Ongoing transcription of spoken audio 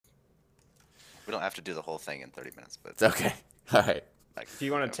We don't have to do the whole thing in 30 minutes, but It's okay. All right. like, If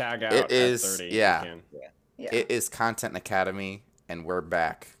you want to tag out It at is, 30, you yeah. can. yeah. Yeah. It is Content Academy, and we're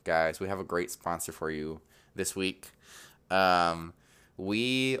back, guys. We have a great sponsor for you this week.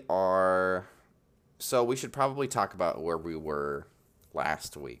 We are. So we should probably talk about where we were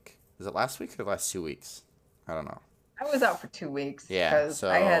last week. Is it last week or the last 2 weeks? I don't know. I was out for 2 weeks Yeah, because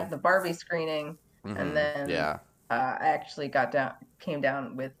I so- had the Barbie screening, and then Yeah. I actually came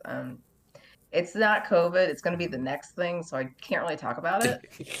down with it's not COVID, it's going to be the next thing, so I can't really talk about it.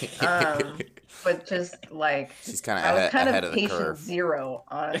 But just like She's kind I was of kind ahead of of the patient curve. zero,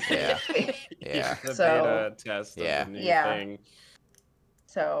 honestly. Yeah. Yeah. The So- beta test Yeah. of the new Yeah. thing.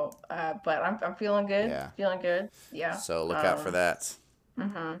 So, but I'm feeling good. Yeah. Feeling good. Yeah. So look out for that.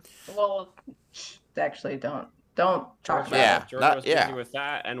 Well, actually, don't talk George, about Yeah. it. George not- was yeah. busy with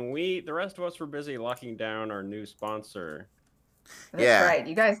that, and the rest of us were busy locking down our new sponsor. That's Yeah. right.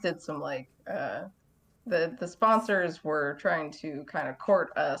 You guys did some like the sponsors were trying to kind of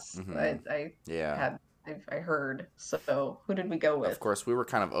court us. Mhm. Yeah. I heard. So who did we go with? Of course, we were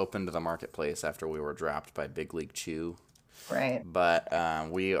kind of open to the marketplace after we were dropped by Big League Chew. Right. But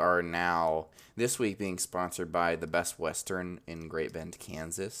we are now, this week, being sponsored by the Best Western in Great Bend,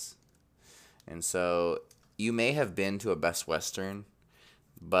 Kansas. And so you may have been to a Best Western,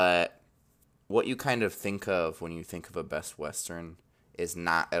 but what you kind of think of when you think of a Best Western is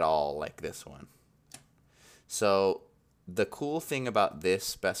not at all like this one. So the cool thing about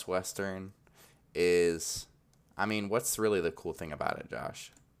this Best Western is, I mean, what's really the cool thing about it,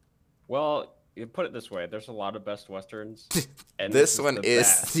 Josh? Well, you put it this way: there's a lot of best westerns, and This one the is,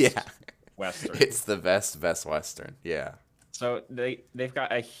 best yeah, western. it's the best Western, yeah. So they've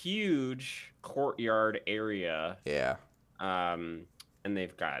got a huge courtyard area, Yeah. and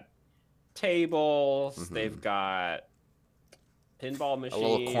they've got tables, Mhm. they've got pinball A machines,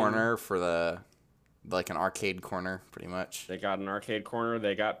 little corner for like an arcade corner, pretty much. They got an arcade corner.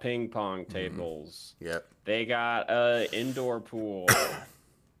 They got ping pong tables. Yep. They got a indoor pool,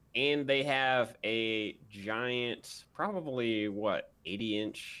 and they have a giant, probably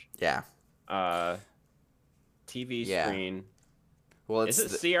 80-inch Yeah. TV Yeah. screen. Well, Is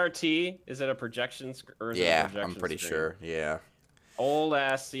it's it CRT? Is it a projection or is it a yeah, projection I'm pretty screen? sure. Yeah. Old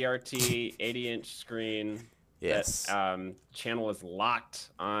ass CRT 80-inch screen. Yes. That channel is locked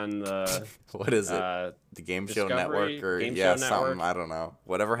on the What is it? The Game Show Discovery, Network or Game yeah, Show something, Network. I don't know.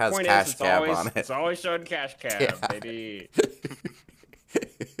 Whatever has point Cash is, it's Cab always, on it. It's always showing Cash Cab, Yeah. baby.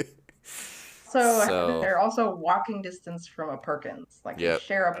 So they're also walking distance from a Perkins. Like Yep. you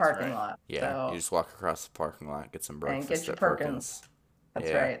share a That's parking right. lot. Yeah, So you just walk across the parking lot, get some breakfast get your at Perkins. That's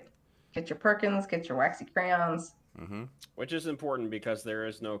Yeah. right. Get your Perkins, get your waxy crayons. Mm-hmm. Which is important because there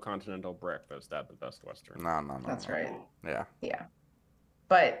is no continental breakfast at the Best Western. No. That's no. right. Yeah. Yeah.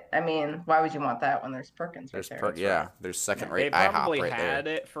 But I mean, why would you want that when there's Perkins There's right there? yeah. There's second-rate They IHOP probably right had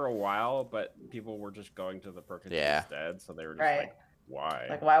there. it for a while, but people were just going to the Perkins Yeah. instead, so they were just Right. like, why?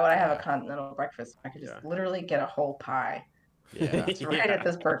 Like, why would I have Yeah. a continental breakfast? I could just Yeah. literally get a whole pie. Yeah. It's right at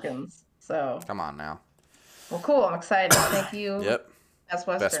this Perkins. So, Come on now. well, cool. I'm excited. Thank you. Yep. Best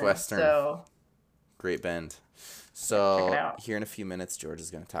Western. Western. So, Great Bend. check So it out. here in a few minutes, George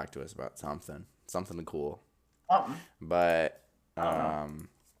is going to talk to us about something cool. something. But Uh-huh.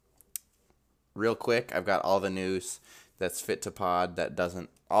 real quick, I've got all the news that's fit to pod that doesn't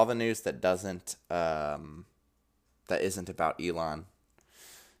all the news that doesn't that isn't about Elon.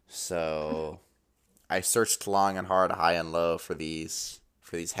 So I searched long and hard, high and low for these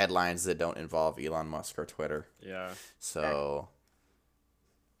headlines that don't involve Elon Musk or Twitter. Yeah. So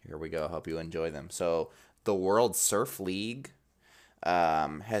here we go. Hope you enjoy them. So the World Surf League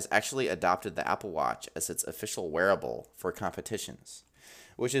has actually adopted the Apple Watch as its official wearable for competitions,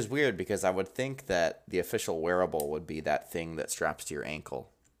 which is weird because I would think that the official wearable would be that thing that straps to your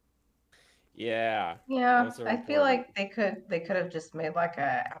ankle. Yeah. Yeah, Those are I feel important. like they could have just made like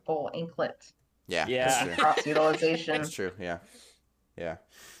a Apple anklet Yeah, Yeah. that's true. cross utilization. That's true. Yeah, yeah.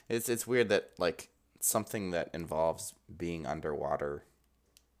 It's weird that like something that involves being underwater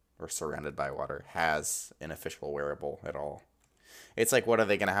or surrounded by water has an official wearable at all. It's like, what are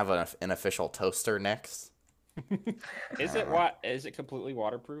they gonna have an official toaster next? Is it completely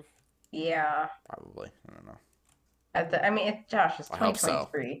waterproof? Yeah. Probably. I don't know. Josh, it's I hope so.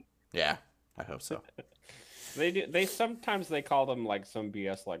 2023. Yeah, I hope so. They sometimes they call them like some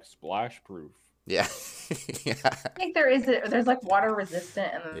BS like splash proof. Yeah, yeah, I think there's like water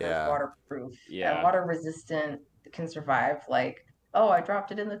resistant and then Yeah. there's waterproof. Yeah. And water resistant can survive like, oh, I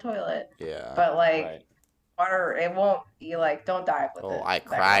dropped it in the toilet. yeah. But like Right. water, it won't be like, don't dive with Oh, it. I that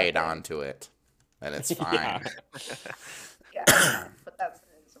kind of cried thing. onto it, and it's fine. Yeah. Yeah. But that's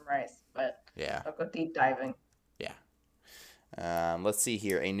in some rice. But Yeah. I'll go deep diving. Let's see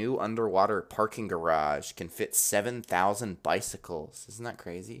here. A new underwater parking garage can fit 7,000 bicycles. Isn't that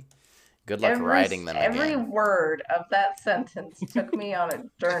crazy? Good luck riding them Every again. word of that sentence took me on a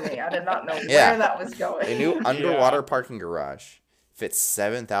journey. I did not know Yeah. where that was going. A new underwater parking garage fits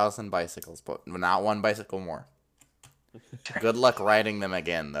 7,000 bicycles, but not one bicycle more. Good luck riding them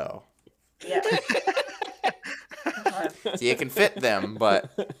again, though. Yeah. So you can fit them,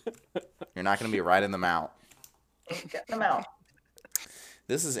 but you're not going to be riding them out. Get them out.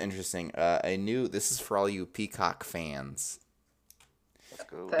 This is interesting. This is for all you Peacock fans. Let's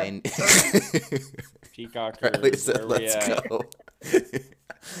go. And Peacock. Riley said, "Let's go."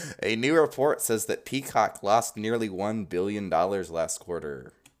 A new report says that Peacock lost nearly $1 billion last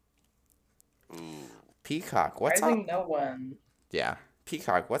quarter. Ooh. Peacock, what's Rising on? no one. Yeah,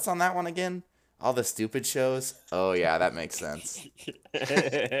 Peacock. What's on that one again? All the stupid shows. Oh yeah, that makes sense.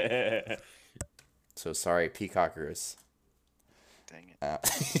 So sorry, Peacockers. Dang it.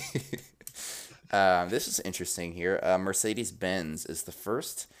 This is interesting here. Mercedes-Benz is the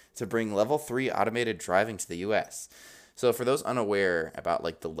first to bring level 3 automated driving to the U.S. So for those unaware about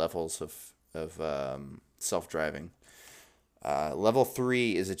like the levels of self-driving, level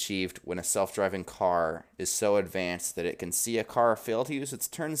 3 is achieved when a self-driving car is so advanced that it can see a car fail to use its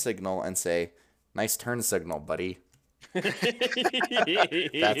turn signal and say, "Nice turn signal, buddy." That's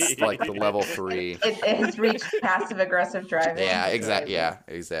like the level 3. It has reached passive aggressive driving. Yeah, exactly. Amazing.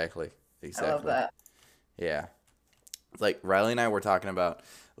 Yeah, exactly. I love that. Yeah. Like Riley and I were talking about,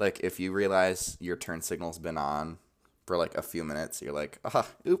 like, if you realize your turn signal's been on for like a few minutes, you're like,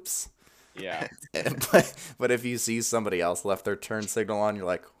 oops. Yeah. But if you see somebody else left their turn signal on, you're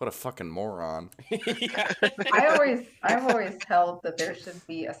like, what a fucking moron. I've always held that there should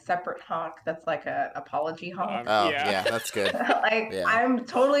be a separate honk that's like a apology honk. Oh, Yeah. yeah, that's good. Like, Yeah. I'm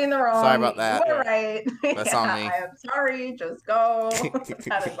totally in the wrong. Sorry about that. You were right. That's on me. I am sorry. Just go.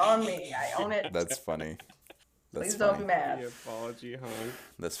 That is on me. I own it. That's funny. That's Please don't funny. be mad. The apology honk.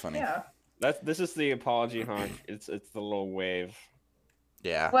 That's funny. Yeah. This is the apology honk. It's the little wave.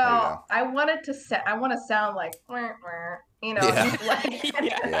 Yeah. Well, I wanted to I want to sound like, "Wah, wah," you know, Yeah. like,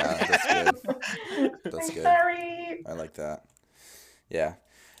 Yeah, that's good. That's I'm good. sorry. I like that. Yeah.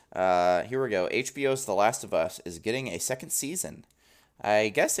 Here we go. HBO's The Last of Us is getting a second season. I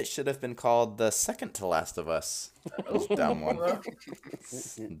guess it should have been called The Second to Last of Us. Dumb one.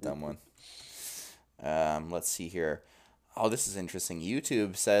 Dumb one. Let's see here. Oh, this is interesting.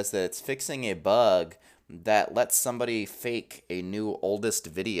 YouTube says that it's fixing a bug that lets somebody fake a new oldest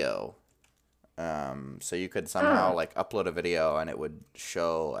video. So you could somehow like upload a video and it would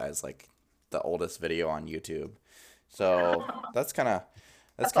show as like the oldest video on YouTube. So that's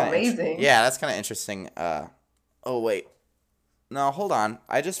That's amazing. yeah, that's kind of interesting. Oh wait, no, hold on.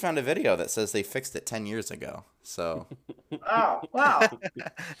 I just found a video that says they fixed it 10 years ago. So Oh, wow. It's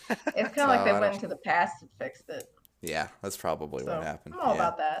kind of like they I went don't- into the past and fixed it. yeah, that's probably So what happened. I'm all Yeah.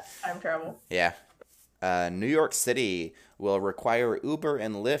 about that. Time travel. Yeah. New York City will require Uber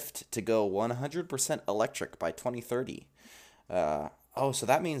and Lyft to go 100% electric by 2030. So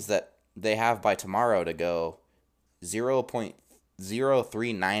that means that they have by tomorrow to go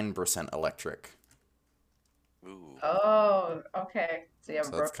 0.039% electric. Ooh. Oh, okay. So you have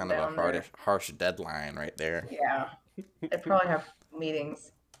So that's kind of a harsh deadline right there. Yeah. They probably have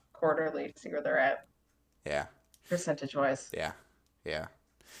meetings quarterly to see where they're at, Yeah. percentage wise. Yeah. Yeah.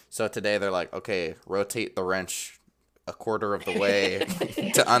 So today they're like, okay, rotate the wrench a quarter of the way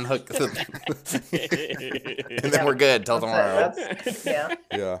to unhook the and then we're good till tomorrow. Yeah.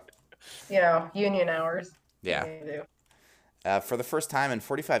 Yeah. You know, union hours. Yeah. They do. For the first time in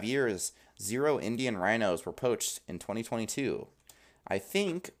 45 years, 0 Indian rhinos were poached in 2022. I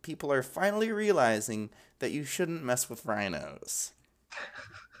think people are finally realizing that you shouldn't mess with rhinos.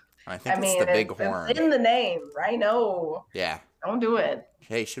 I think it's the big horn. It's in the name, rhino. Yeah. Don't do it.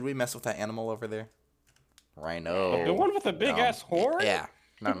 Hey, should we mess with that animal over there? Rhino. The one with the big ass horn? Yeah.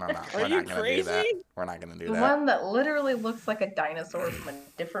 No. We're you not gonna do that. crazy? We're not gonna do The that. one that literally looks like a dinosaur from a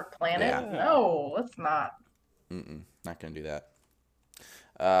different planet. Yeah. No, let's not. Not gonna do that.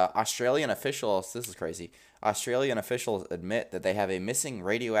 Australian officials, this is crazy. Australian officials admit that they have a missing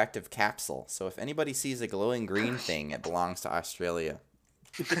radioactive capsule. So if anybody sees a glowing green thing, it belongs to Australia.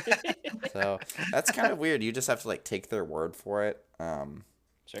 So that's kind of weird. You just have to like take their word for it.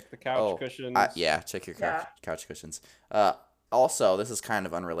 Check the couch cushions. Yeah, check your Yeah. couch cushions. Also, this is kind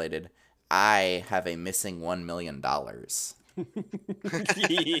of unrelated. I have a missing $1 million.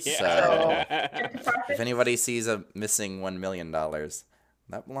 Yeah. If anybody sees a missing $1 million,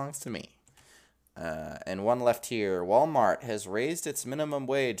 that belongs to me. And one left here. Walmart has raised its minimum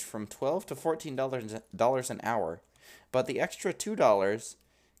wage from $12 to $14 an hour, but the extra $2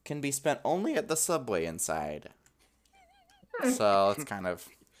 can be spent only at the Subway inside. So it's kind of,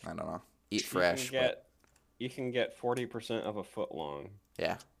 I don't know, eat fresh. You can get 40% of a foot long.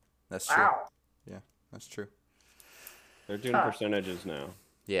 Yeah, that's true. Wow. Yeah, that's true. They're doing percentages now.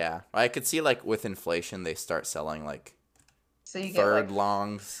 Yeah, I could see like with inflation, they start selling like So you get third like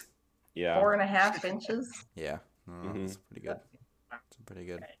longs. Yeah. 4.5 inches. Yeah, that's pretty good. That's It's pretty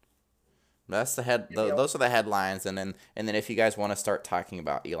good. Okay. That's the head. Good deal. Those are the headlines, and then if you guys want to start talking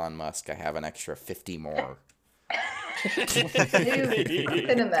about Elon Musk, I have an extra 50 more. Put a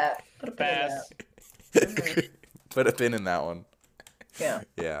pin in that. Put a pin in Pass. that. Mhm. Put a pin in that one. Yeah.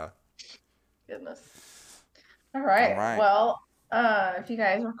 Yeah. Goodness. All right. All right. Well, if you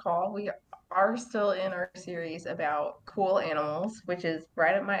guys recall, we are still in our series about cool animals, which is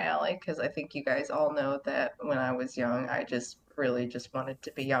right up my alley because I think you guys all know that when I was young, I just really just wanted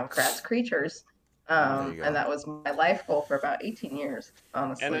to be young Kratts creatures. There you go. And that was my life goal for about 18 years,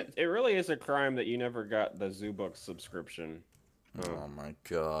 honestly. And it really is a crime that you never got the Zoo Book subscription. Oh my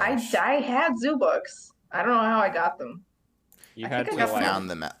gosh. I had zoo books. I don't know how I got them. You I had think to I We got found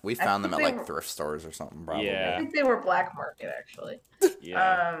them at think like they were- thrift stores or something probably. I Yeah. think they were black market actually.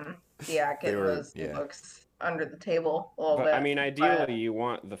 Yeah. Yeah, getting were- those yeah. books under the table a little But bit. I mean, ideally, you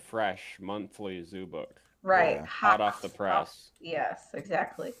want the fresh monthly Zoo Book, Right, Yeah. hot off the press. Yes,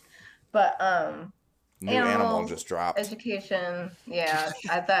 exactly. But New animal Animals, just dropped. education, yeah,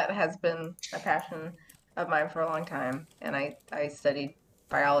 that has been a passion of mine for a long time, and I studied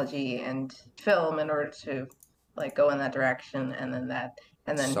biology and film in order to like go in that direction, and then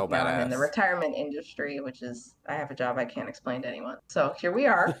So now I'm in the badass. retirement industry, which is I have a job I can't explain to anyone. So here we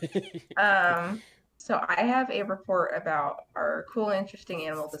are. So I have a report about our cool, interesting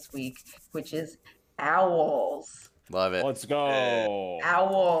animal this week, which is owls. Love it. Let's go.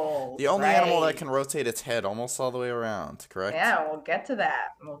 Owls. The only animal that right. can rotate its head almost all the way around, correct? Yeah, we'll get to that.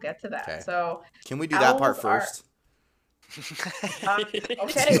 We'll get to that. Okay. So, Can we do that part Owls are- first? okay. I'm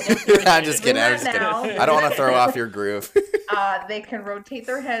just kidding. I'm Do just that kidding. now. I don't want to throw off your groove. They can rotate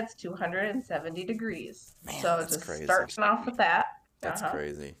their heads 270 degrees. Man, so that's just crazy. starting off with that. That's Uh-huh.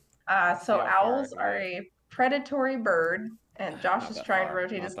 crazy. So Yeah, owls far, are a predatory bird, and Josh Not is that trying far, to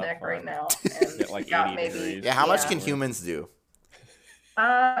rotate not his that neck far. right now. And Get like got 80 maybe, degrees. Yeah, how much Yeah. can humans do?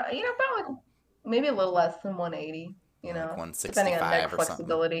 about like maybe a little less than 180. You know, Like depending on 165 neck or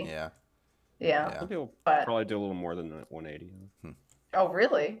flexibility. something. Yeah. Yeah. Some people But probably do a little more than that 180. oh,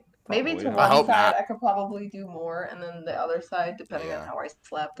 really? Maybe Probably. to I one hope side not. I could probably do more, and then the other side, depending Yeah. on how I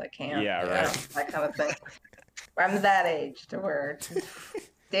slept, I can't. Yeah, you know, right. that kind of thing. I'm that age to where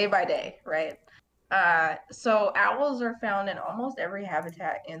day by day, right? So owls are found in almost every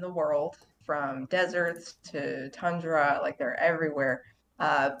habitat in the world, from deserts to tundra, like they're everywhere.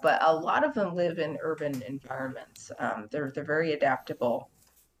 But a lot of them live in urban environments. They're very adaptable.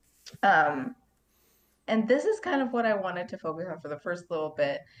 And this is kind of what I wanted to focus on for the first little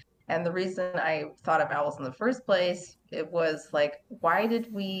bit. And the reason I thought of owls in the first place, it was like, why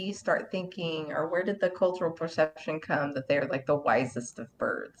did we start thinking, or where did the cultural perception come that they're like the wisest of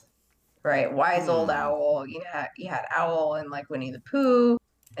birds, right? Wise old owl. You had Owl in like Winnie the Pooh,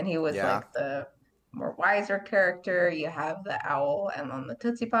 and he was Yeah. like the more wiser character. You have the owl, and on the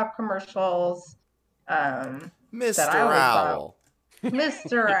Tootsie Pop commercials, Mr. I always thought- Owl.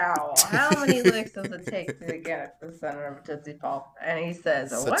 Mr. Owl, how many licks does it take to get to the center of a Tootsie Pop? And he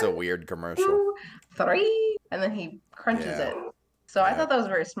says, Such a one, weird commercial. 2, 3, and then he crunches Yeah. it. So I Yeah. thought that was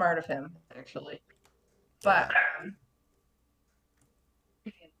very smart of him, actually. But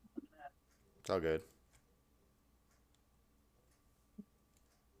It's all good.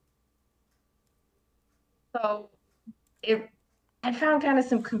 so I found kind of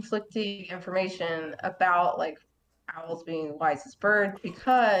some conflicting information about like owls being the wisest bird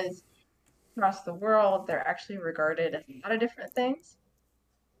because across the world they're actually regarded as a lot of different things.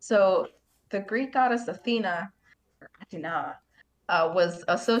 So the Greek goddess Athena, or Athena, was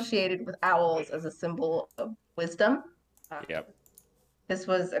associated with owls as a symbol of wisdom. Yep. This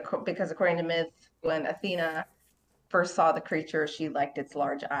was because, according to myth, when Athena first saw the creature, she liked its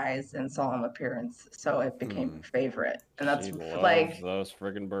large eyes and solemn appearance, so it became her favorite. And that's She loves like those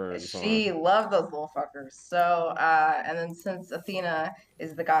friggin' birds. huh? she loved those little fuckers. So, and then since Athena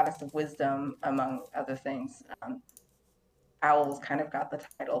is the goddess of wisdom, among other things, owls kind of got the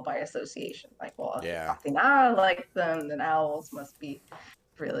title by association. Like, well, if Yeah. Athena liked them, then owls must be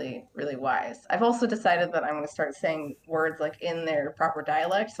really, really wise. I've also decided that I'm going to start saying words like in their proper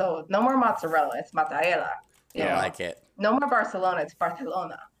dialect. So no more mozzarella, it's mozzarella. You I know? like it. No more Barcelona, it's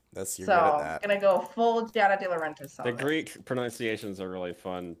Barcelona. You're So good at I'm that. gonna go full Giada De Laurentiis on The this. Greek pronunciations are really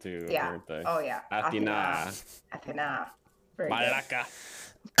fun too, Yeah. aren't they? Oh yeah. Athena. Athena. Very good. Malaka.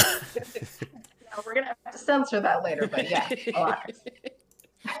 Yeah, we're gonna have to censor that later, but yeah, Malacca.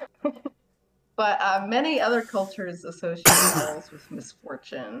 But many other cultures associate owls with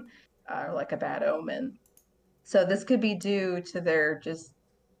misfortune, or like a bad omen. So this could be due to their just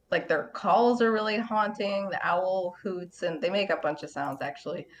like their calls are really haunting. The owl hoots, and they make a bunch of sounds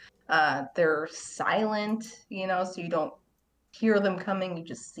actually. They're silent, so you don't hear them coming, you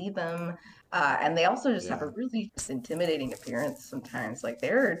just see them. And they also just have a Yeah. really just intimidating appearance sometimes. Like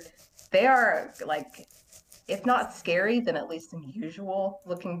they are like, if not scary, then at least unusual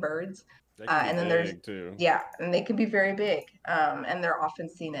looking birds. They can be And then big too. yeah, and they can be very big. And they're often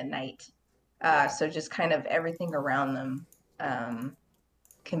seen at night. Yeah. So just kind of everything around them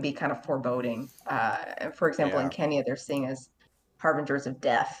can be kind of foreboding. And for example, in Yeah. Kenya, they're seen as harbingers of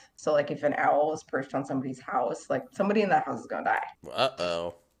death. So like if an owl is perched on somebody's house, like somebody in that house is gonna die.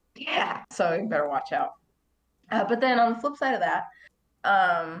 Uh-oh. Yeah, so you better watch out. But then on the flip side of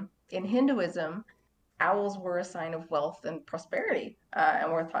that, in Hinduism, owls were a sign of wealth and prosperity,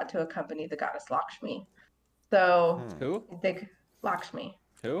 and were thought to accompany the goddess Lakshmi. So Who? they Lakshmi.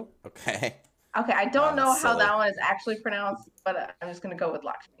 Who? Okay. Okay, I don't know how Silly. that one is actually pronounced, but I'm just gonna go with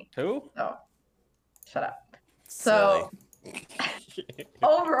Lakshmi. Who? So shut up. Silly. So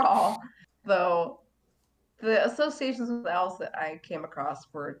overall, though, the associations with owls that I came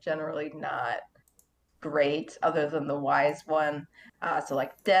across were generally not great, other than the wise one. So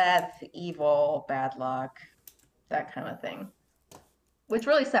like death, evil, bad luck, that kind of thing. Which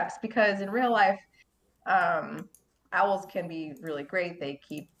really sucks because in real life, owls can be really great.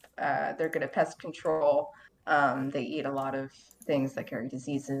 They're good at pest control. They eat a lot of things that carry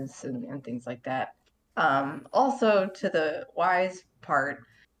diseases and things like that. Also, to the wise part,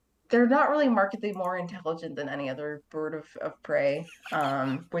 they're not really markedly more intelligent than any other bird of prey,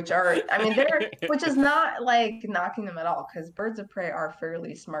 which is not like knocking them at all, because birds of prey are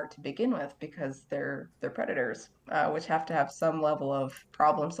fairly smart to begin with because they're predators, which have to have some level of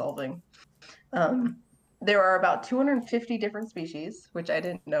problem solving. There are about 250 different species, which I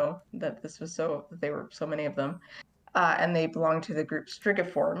didn't know that there were so many of them, and they belong to the group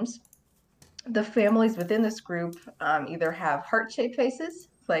Strigiformes. The families within this group either have heart-shaped faces,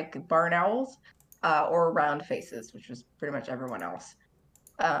 like barn owls, or round faces, which was pretty much everyone else.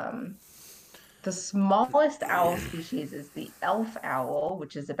 The smallest owl species is the elf owl,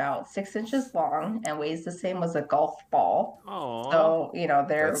 which is about 6 inches long and weighs the same as a golf ball. Aww. So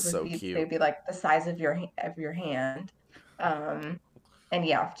That's so cute. they'd be like the size of your hand, and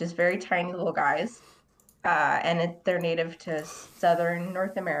yeah, just very tiny little guys. And they're native to southern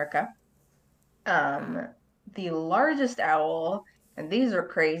North America. The largest owl, and these are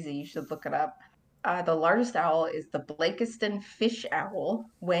crazy, you should look it up. The largest owl is the Blakiston fish owl,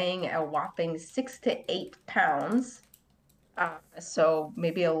 weighing a whopping 6 to 8 pounds. So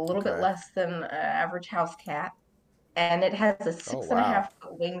maybe a little bit Okay. less than an average house cat. And it has a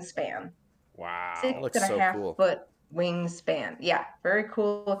 6.5-foot wingspan. Wow. That looks so cool. 6.5-foot wingspan. Yeah, very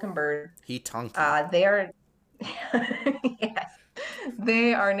cool looking bird. He tonky. They are, yes,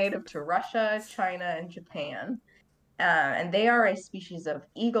 they are native to Russia, China, and Japan. And they are a species of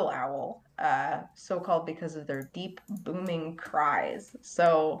eagle owl, so called because of their deep booming cries.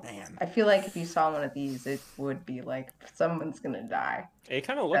 So Man. I feel like if you saw one of these, it would be like someone's gonna die. It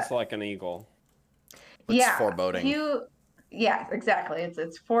kind of looks like an eagle. It's foreboding. Yeah, exactly.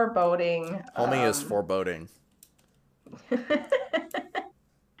 It's foreboding. Homie is foreboding.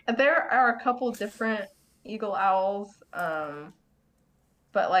 There are a couple different eagle owls,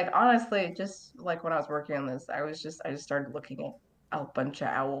 but like honestly, just like when I was working on this, I just started looking at a bunch of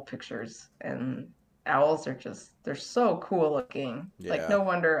owl pictures, and owls they're so cool looking. Like Yeah. no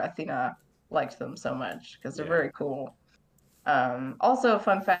wonder Athena liked them so much because they're Yeah. very cool. Also,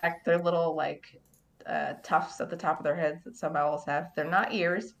 fun fact, they're little like tufts at the top of their heads that some owls have. They're not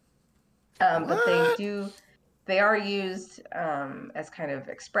ears, but they are used as kind of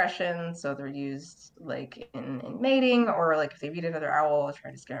expression. So they're used like in mating, or like if they meet another owl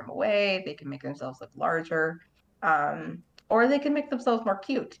trying to scare them away, they can make themselves look larger, or they can make themselves more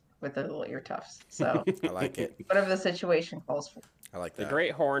cute with their little ear tufts. So I like it. whatever the situation calls for. I like The that.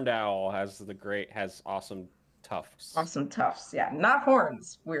 great horned owl has awesome tufts. Awesome tufts, yeah, not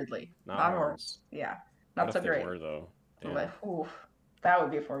horns. Weirdly, Not horns. Yeah, What not if so they great. were though? Damn. But oof, that would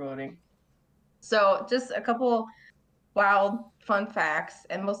be foreboding. So just a couple wild fun facts,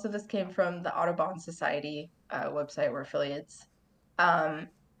 and most of this came from the Audubon Society website. We're affiliates.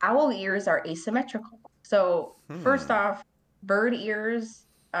 Owl ears are asymmetrical. So first off, bird ears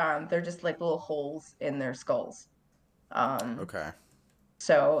They're just like little holes in their skulls. Okay.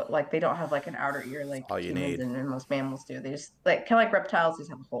 So like they don't have like an outer ear like all you humans need. and most mammals do. They just like kind of like reptiles,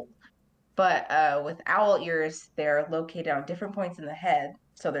 just have a hole. But with owl ears, they're located on different points in the head.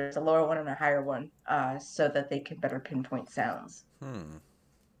 So there's a lower one and a higher one, so that they can better pinpoint sounds.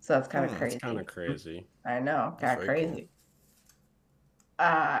 So that's kind of That's crazy. kind of crazy. I know, That's kind of very cool. crazy.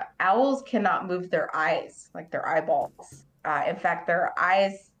 Owls cannot move their eyes, like their eyeballs. In fact, their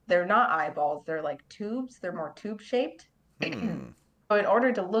eyes, they're not eyeballs, they're like tubes, they're more tube shaped. So in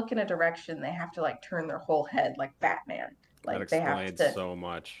order to look in a direction, they have to like turn their whole head like Batman. That Like they have explains to, so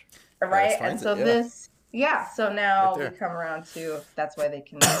much. right? And explains so it, yeah. this, yeah, so now we there. come around to that's why they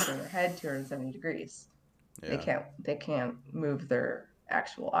can turn their head 270 degrees. Yeah. They can't move their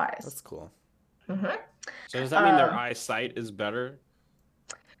actual eyes. That's cool. Mhm. So does that mean their Um, eyesight is better?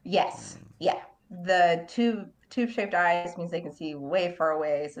 Yes. Yeah. The tube shaped eyes means they can see way far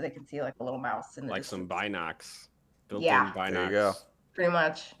away, so they can see like a little mouse in the Like some distance. binocs. Built-in Yeah. binocs. There you go. Pretty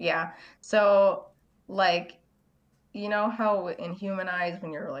much. Yeah. So like you know how in human eyes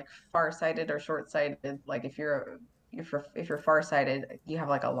when you're like farsighted or short-sighted, like if you're farsighted, you have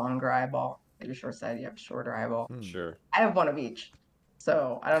like a longer eyeball. If you're short-sighted, you have a shorter eyeball. Sure. I have one of each.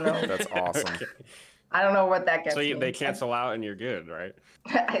 So I don't know. That's awesome. Okay. I don't know what that gets So me. they cancel out and you're good, right?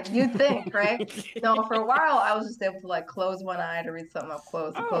 You'd think, right? No, for a while I was just able to like close one eye to read something up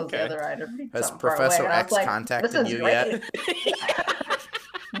close and Oh, close okay. the other eye to read Has something far Professor away. And I was X like, contacted this is you great. yet?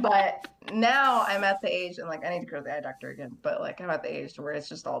 But now I'm at the age and like I need to go to the eye doctor again. But like I'm at the age where it's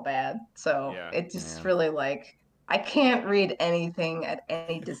just all bad. So Yeah. it just Yeah. really like I can't read anything at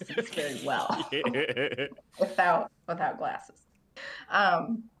any distance very well without glasses.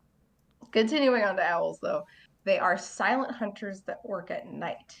 Continuing on to owls though, they are silent hunters that work at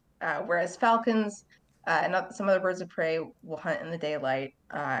night, whereas falcons and some other birds of prey will hunt in the daylight,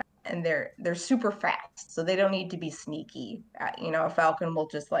 and they're super fast, so they don't need to be sneaky. You know, a falcon will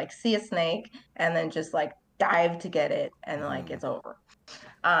just like see a snake and then just like dive to get it, and like it's over.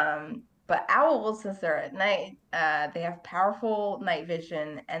 But owls, since they're at night, they have powerful night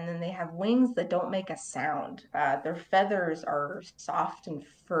vision, and then they have wings that don't make a sound. Their feathers are soft and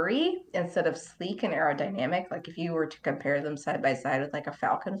furry instead of sleek and aerodynamic. Like if you were to compare them side by side with like a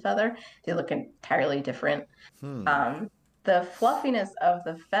falcon feather, they look entirely different. The fluffiness of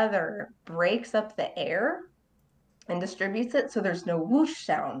the feather breaks up the air and distributes it, so there's no whoosh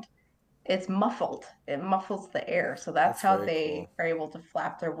sound. It's muffled. It muffles the air. So that's how very they cool. are able to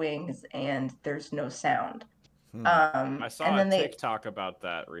flap their wings and there's no sound. I saw And a then TikTok about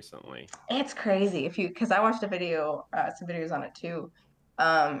that recently. it's crazy because I watched a video, some videos on it too.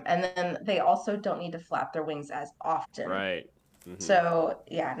 And then they also don't need to flap their wings as often. Right. Mhm. So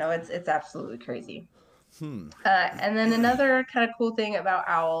yeah, no, it's absolutely crazy. And then another kind of cool thing about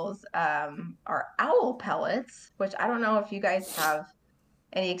owls are owl pellets, which I don't know if you guys have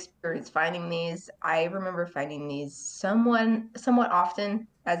any experience finding these. I remember finding these somewhat often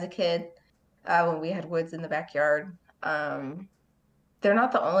as a kid when we had woods in the backyard. They're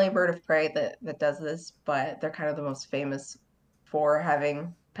not the only bird of prey that does this, but they're kind of the most famous for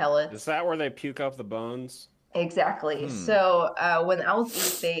having pellets. Is that where they puke up the bones? Exactly. So when owls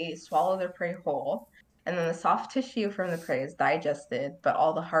eat, they swallow their prey whole, and then the soft tissue from the prey is digested, but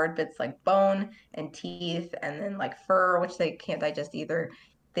all the hard bits like bone and teeth and then like fur, which they can't digest either,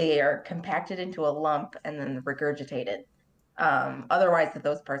 they are compacted into a lump and then regurgitated. Otherwise,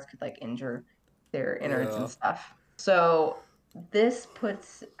 those parts could like injure their innards and stuff. So this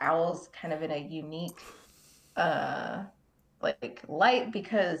puts owls kind of in a unique like light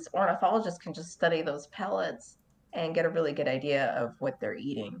because ornithologists can just study those pellets and get a really good idea of what they're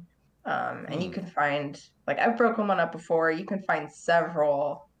eating. And you can find like I've broken one up before. You can find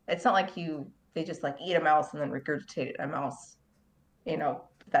several. It's not like they just like eat a mouse and then regurgitate a mouse, you know,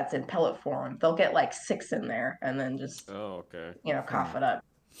 that's in pellet form. They'll get like 6 in there and then just okay. You know, cough it up.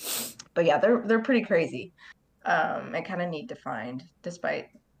 But yeah, they're pretty crazy. And kind of neat to find, despite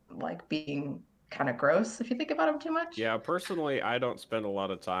like being kind of gross if you think about them too much. Yeah, personally, I don't spend a lot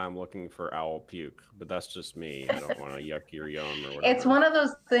of time looking for owl puke, but that's just me. I don't want to yuck your yum or whatever. It's one of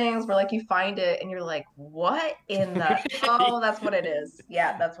those things where like you find it and you're like, what in the oh, that's what it is.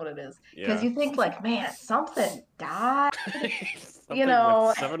 Yeah, that's what it is. Because you think like, man, something died. You know,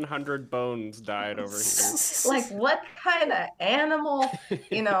 with 700 bones died over here. Like what kind of animal,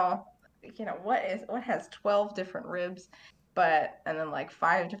 you know, what has 12 different ribs, and then like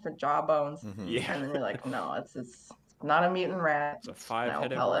 5 different jaw bones. Yeah. And then you're like, no, it's not a mutant rat. It's a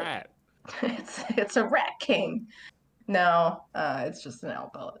 5-headed rat. It's a rat king. No, it's just an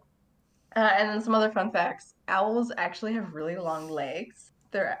owl pellet. And then some other fun facts. Owls actually have really long legs.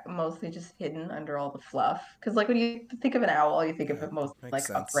 they're mostly just hidden under all the fluff. Because like when you think of an owl, you think of Yeah, it most makes like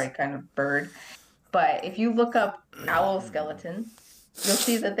sense. upright kind of bird. But if you look up owl skeleton, you'll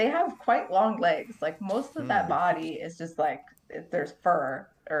see that they have quite long legs. Like most of that body is just like there's fur,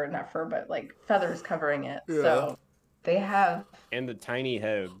 or not fur, but like feathers covering it. Yeah. So they have And the tiny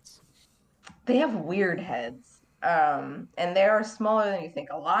heads. weird heads. And they are smaller than you think.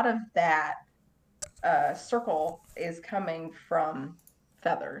 A lot of that circle is coming from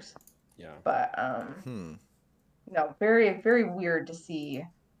feathers. Yeah. But no, very, very weird to see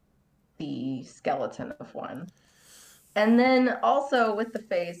the skeleton of one. And then also with the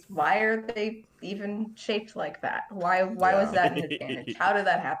face, why are they even shaped like that? Why was that an advantage? How did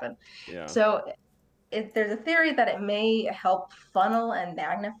that happen? Yeah. So there's a theory that it may help funnel and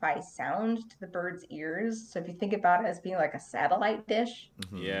magnify sound to the bird's ears. So if you think about it as being like a satellite dish,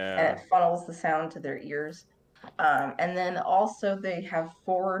 and Yeah. it funnels the sound to their ears. And then also they have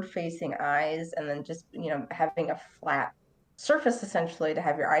forward-facing eyes, and then just having a flat surface essentially to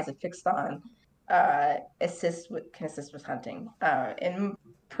have your eyes affixed on can assist with hunting. In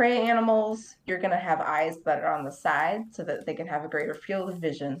prey animals, you're going to have eyes that are on the side so that they can have a greater field of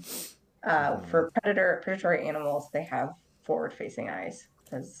vision. For predatory animals, they have forward-facing eyes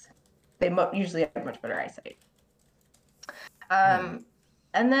because they usually have much better eyesight. And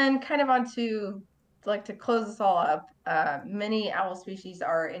then kind of onto, like, to close this all up, many owl species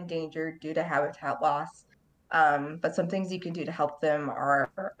are endangered due to habitat loss. But some things you can do to help them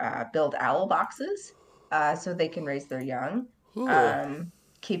are build owl boxes so they can raise their young.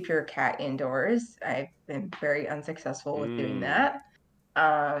 Keep your cat indoors. I've been very unsuccessful with doing that.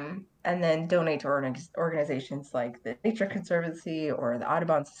 And then donate to organizations like the Nature Conservancy or the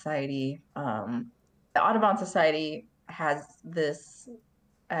Audubon Society. The Audubon Society has this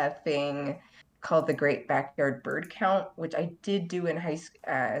thing called the Great Backyard Bird Count, which I did do in high school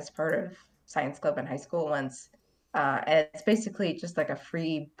as part of science club in high school once. And it's basically just like a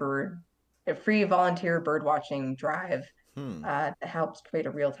free volunteer bird watching drive that helps create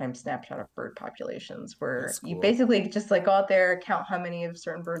a real-time snapshot of bird populations, where That's you cool. basically just like go out there, count how many of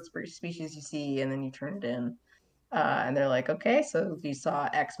certain bird species you see, and then you turn it in. And they're like, okay, so you saw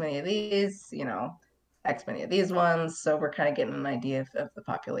X many of these, X many of these ones. So we're kind of getting an idea of the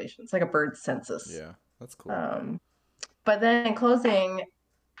population. It's like a bird census. Yeah, that's cool. But then in closing,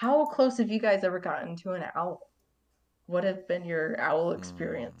 how close have you guys ever gotten to an owl? What have been your owl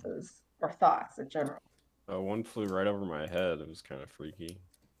experiences or thoughts in general? One flew right over my head. It was kind of freaky.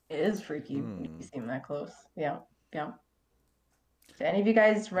 It is freaky when you see them that close. Yeah, yeah. Do any of you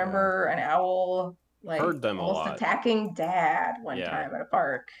guys remember an owl like Heard them a almost lot. attacking Dad one Yeah. time at a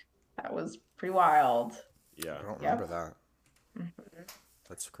park? That was pretty wild. Yeah. I don't Yep. remember that. Mhm.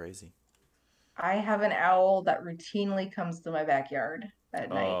 That's crazy. I have an owl that routinely comes to my backyard at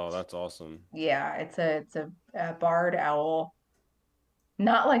night. Oh, that's awesome. Yeah, it's a barred owl.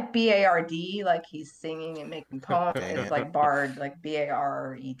 Not like B-A-R-D, like he's singing and making poems. Dang It's it. like barred, like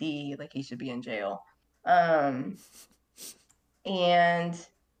B-A-R-E-D, like he should be in jail. And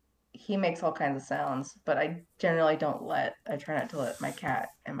he makes all kinds of sounds, but I generally I try not to let my cat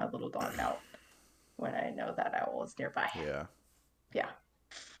and my little dog out when I know that owl is nearby. Yeah. Yeah.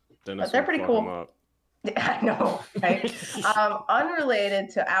 Dennis But they're would pretty fuck cool. 'em up. I know, right? Unrelated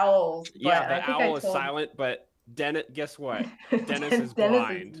to owls, but Yeah, I the think owl I is told silent, but Dennis, guess what? Dennis is Dennis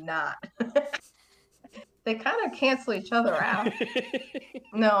blind. is not. They kind of cancel each other out.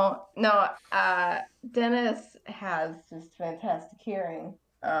 No. Dennis has just fantastic hearing.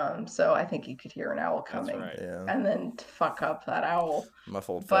 So I think you could hear an owl That's coming right. Yeah. and then fuck up that owl.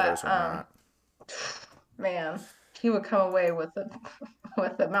 Muffled But, feathers or not. Man, he would come away with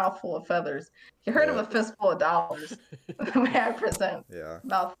a mouthful of feathers. You heard of Yeah. a fistful of dollars. May I present Yeah.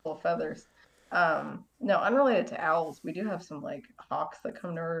 mouthful of feathers. No, unrelated to owls, we do have some like hawks that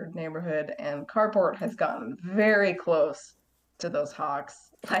come to our neighborhood, and Carport has gotten very close to those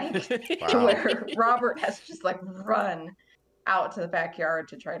hawks, like to Wow. where Robert has just like run out to the backyard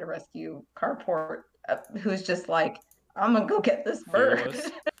to try to rescue Carport, who's just like, I'm gonna go get this bird.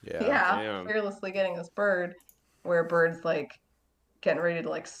 Fearless. Yeah. Yeah, Damn. fearlessly getting this bird, where bird's like getting ready to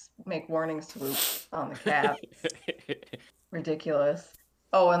like make warning swoops on the cat. Ridiculous.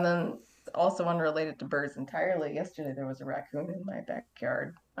 Oh, and then also unrelated to birds entirely, yesterday there was a raccoon in my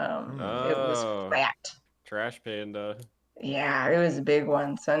backyard. It was Oh. fat. Trash panda. Yeah, it was a big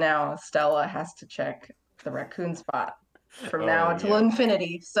one. So now Stella has to check the raccoon spot from now Oh, until yeah.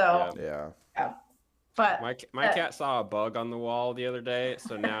 infinity. So, Yeah. Yeah. but My cat saw a bug on the wall the other day,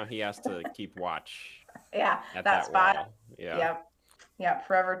 so now he has to keep watch yeah, at that spot. wall. Yeah. Yep. Yep.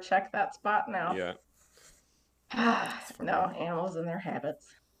 Forever check that spot now. Yeah. No, animals and their habits.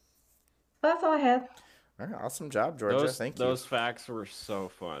 That's all I had. All right, awesome job, Georgia. Those Thank you. those facts were so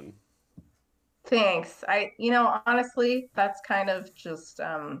fun. Thanks. Honestly, that's kind of just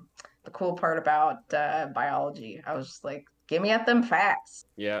the cool part about biology. I was just like, give me at them facts.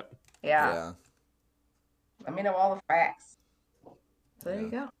 Yeah. Yeah. Yeah. Let me know all the facts. So there you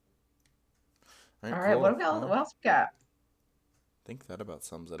Yeah. go. All right, what else we got? I think that about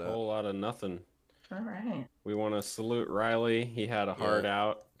sums it A up. whole lot of nothing. All right. We want to salute Riley. He had a hard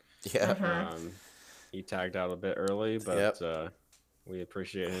out. Yeah. Mhm. He tagged out a bit early, but we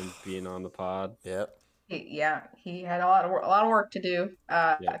appreciate him being on the pod. Yep. He had a lot of work to do.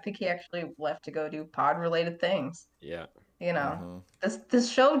 Yeah. I think he actually left to go do pod related things. Yeah. You know, Mhm. this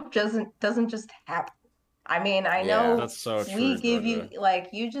show doesn't just happen. I mean, I Yeah. know That's so true. we give you Georgia. like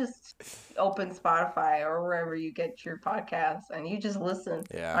you just open Spotify or wherever you get your podcasts and you just listen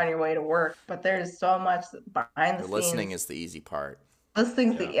Yeah. on your way to work. But there's so much behind the The scenes. listening is the easy part.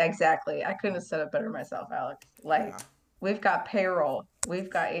 Listening's Yeah. exactly. I couldn't have said it better myself, Alex. Like Yeah. we've got payroll, we've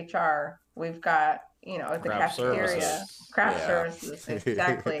got HR, we've got the Craft cafeteria, services. craft Yeah. services.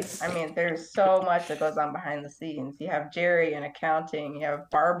 Exactly. I mean, there's so much that goes on behind the scenes. You have Jerry in accounting, you have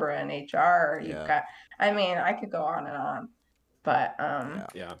Barbara in HR, you've Yeah. got. I mean, I could go on and on, but Yeah.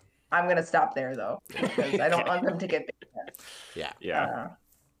 Yeah. I'm gonna stop there though because I don't want them to get business. Yeah. Yeah.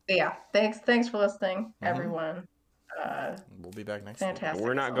 But yeah, thanks for listening, Mhm. everyone. We'll be back next week. Fantastic.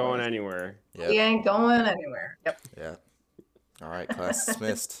 We're as not going always. anywhere. Yep. We ain't going anywhere. Yep. Yeah. All right, class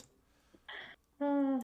dismissed.